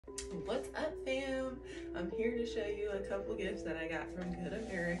up, fam? I'm here to show you a couple gifts that I got from Good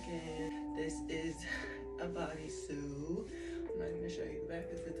American. This is a bodysuit. I'm not gonna show you the back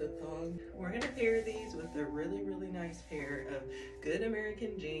because it's a thong. We're gonna pair these with a really, really nice pair of Good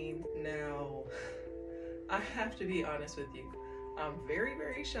American jeans. Now, I have to be honest with you. I'm very,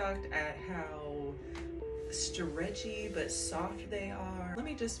 very shocked at how stretchy but soft they are. Let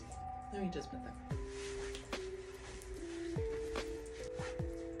me just put them.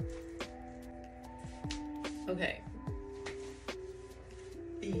 Okay.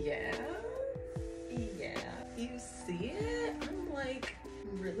 Yeah. You see it? I'm like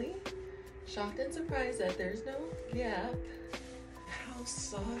really shocked and surprised that there's no gap. How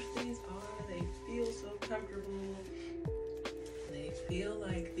soft these are. They feel so comfortable. They feel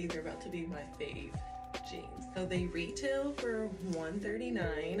like these are about to be my fave jeans. So they retail for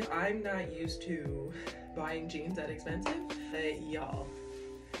 $139. I'm not used to buying jeans that expensive, but y'all,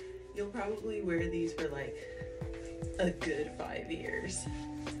 you'll probably wear these for like a good 5 years.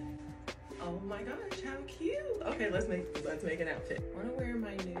 Oh my gosh, how cute. Okay, let's make an outfit. I wanna wear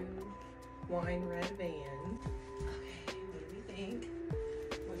my new wine red Vans. Okay,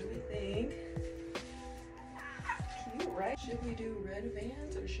 what do we think? Cute, right? Should we do red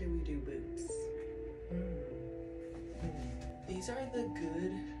Vans or should we do boots? These are the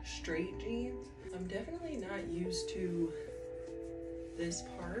good straight jeans. I'm definitely not used to this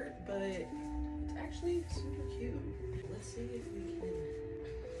part, but it's actually super cute. Let's see if we can.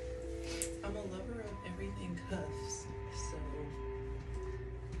 I'm a lover of everything cuffs, so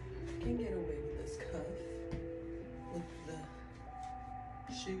I can get away with this cuff with the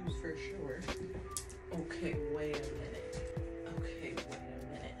shoes for sure. Okay, wait a minute.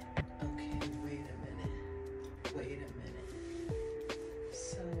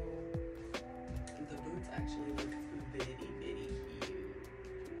 So the boots actually look bitty cute.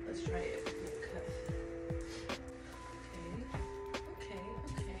 Let's try it with the cuff. Okay.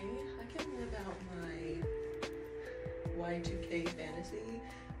 I can live out my Y2K fantasy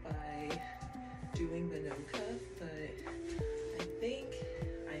by doing the no cuff, but I think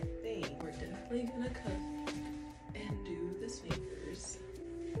we're definitely gonna cuff and do the sneakers.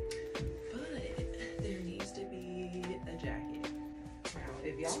 But there needs to be a jacket. Now,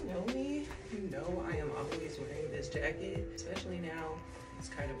 if y'all know me, you know I am always wearing this jacket, especially now. It's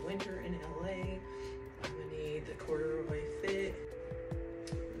kind of winter in LA. I'm gonna need the corduroy fit,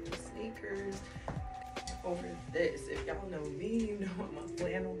 the sneakers. Over this, if y'all know me, you know I'm a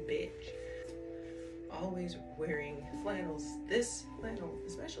flannel bitch. Always wearing flannels. This flannel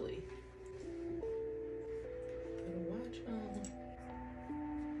especially. Put a watch on.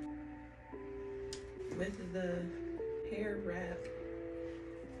 With the hair wrap.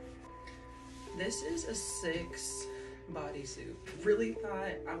 This is a 6 bodysuit. Really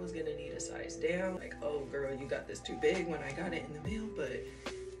thought I was gonna need a size down. Like, oh girl, you got this too big when I got it in the mail, but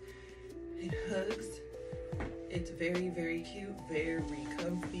it hugs. It's very, very cute, very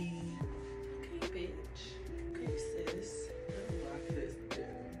comfy. Okay, bitch. Okay, sis. Let's lock this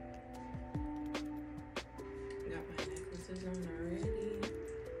down. Got my necklaces on already.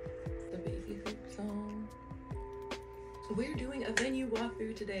 The baby hoops on. We're doing a venue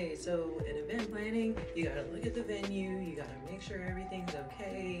walkthrough today. So in event planning, you gotta look at the venue, you gotta make sure everything's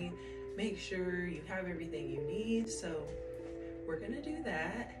okay, make sure you have everything you need. So we're gonna do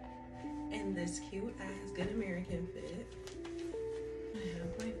that in this cute ass Good American fit. I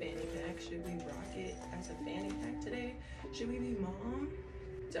have my fanny pack. Should we rock it as a fanny pack today? Should we be mom?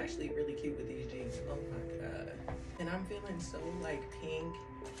 It's actually really cute with these jeans. Oh my god. And I'm feeling so like pink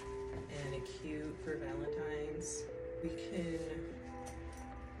and cute for Valentine's. We can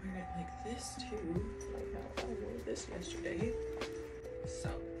wear it like this too, like how I wore this yesterday.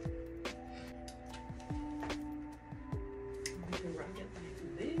 So we can rock it like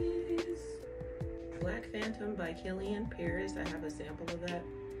this. Black Phantom by Killian Paris. I have a sample of that.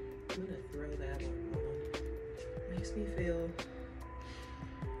 I'm gonna throw that on. Makes me feel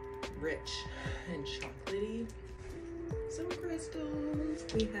rich and chocolatey. Some crystals.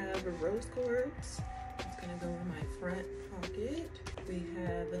 We have a rose quartz. Gonna go in my front pocket. We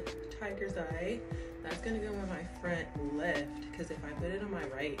have Tiger's Eye. That's gonna go in my front left because if I put it on my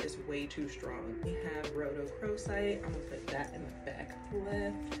right, it's way too strong. We have Rhodochrosite. I'm gonna put that in the back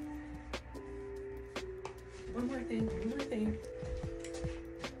left. One more thing.